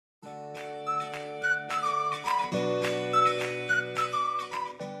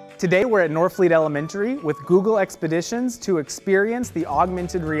Today we're at Norfleet Elementary with Google Expeditions to experience the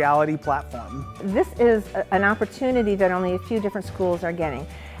augmented reality platform. This is an opportunity that only a few different schools are getting.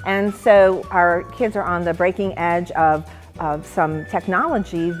 And so our kids are on the breaking edge of some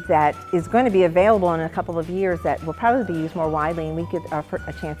technology that is going to be available in a couple of years that will probably be used more widely, and we get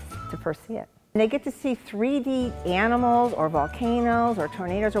a chance to first see it. And they get to see 3D animals or volcanoes or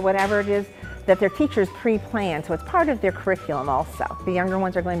tornadoes or whatever it is that their teachers pre-planned, so it's part of their curriculum also. The younger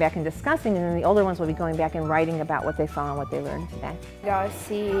ones are going back and discussing, and then the older ones will be going back and writing about what they saw and what they learned today. We got to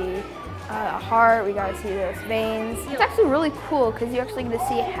see a heart, we got to see those veins. It's actually really cool because you actually get to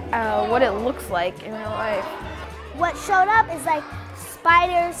see what it looks like in real life. What showed up is like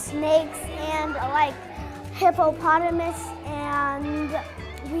spiders, snakes, and like hippopotamus, and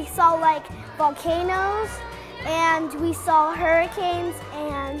we saw like volcanoes, and we saw hurricanes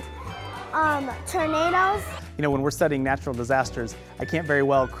and tornadoes. You know, when we're studying natural disasters, I can't very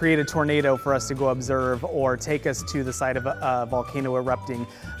well create a tornado for us to go observe or take us to the site of a volcano erupting.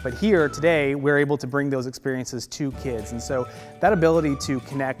 But here today, we're able to bring those experiences to kids. And so that ability to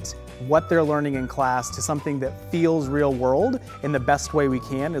connect what they're learning in class to something that feels real world in the best way we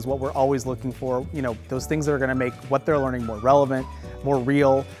can is what we're always looking for. You know, those things that are going to make what they're learning more relevant, more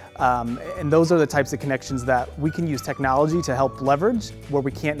real. And those are the types of connections that we can use technology to help leverage where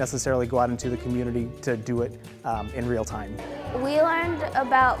we can't necessarily go out into the community to do it in real time. We learned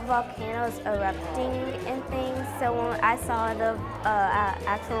about volcanoes erupting and things, so when I saw the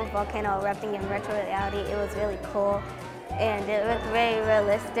actual volcano erupting in virtual reality, it was really cool. And it looked very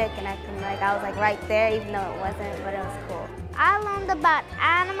realistic, and I was like right there, even though it wasn't, but it was cool. I learned about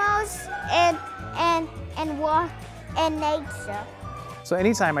animals and nature. So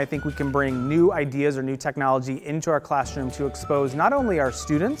anytime I think we can bring new ideas or new technology into our classroom to expose not only our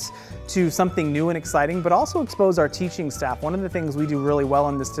students to something new and exciting, but also expose our teaching staff. One of the things we do really well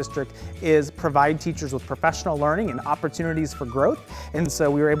in this district is provide teachers with professional learning and opportunities for growth. And so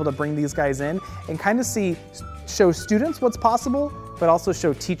we were able to bring these guys in and kind of show students what's possible, but also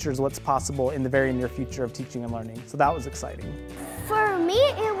show teachers what's possible in the very near future of teaching and learning. So that was exciting. For me,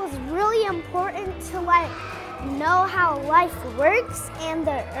 it was really important to know how life works and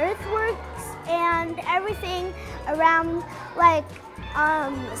the earth works and everything around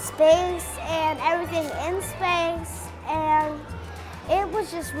space and everything in space, and it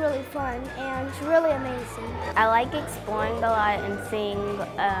was just really fun and really amazing. I like exploring a lot and seeing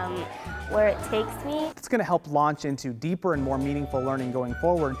where it takes me. It's going to help launch into deeper and more meaningful learning going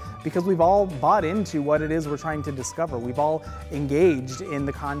forward because we've all bought into what it is we're trying to discover. We've all engaged in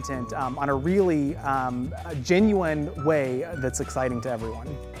the content on a really genuine way that's exciting to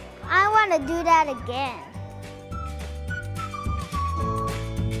everyone. I want to do that again.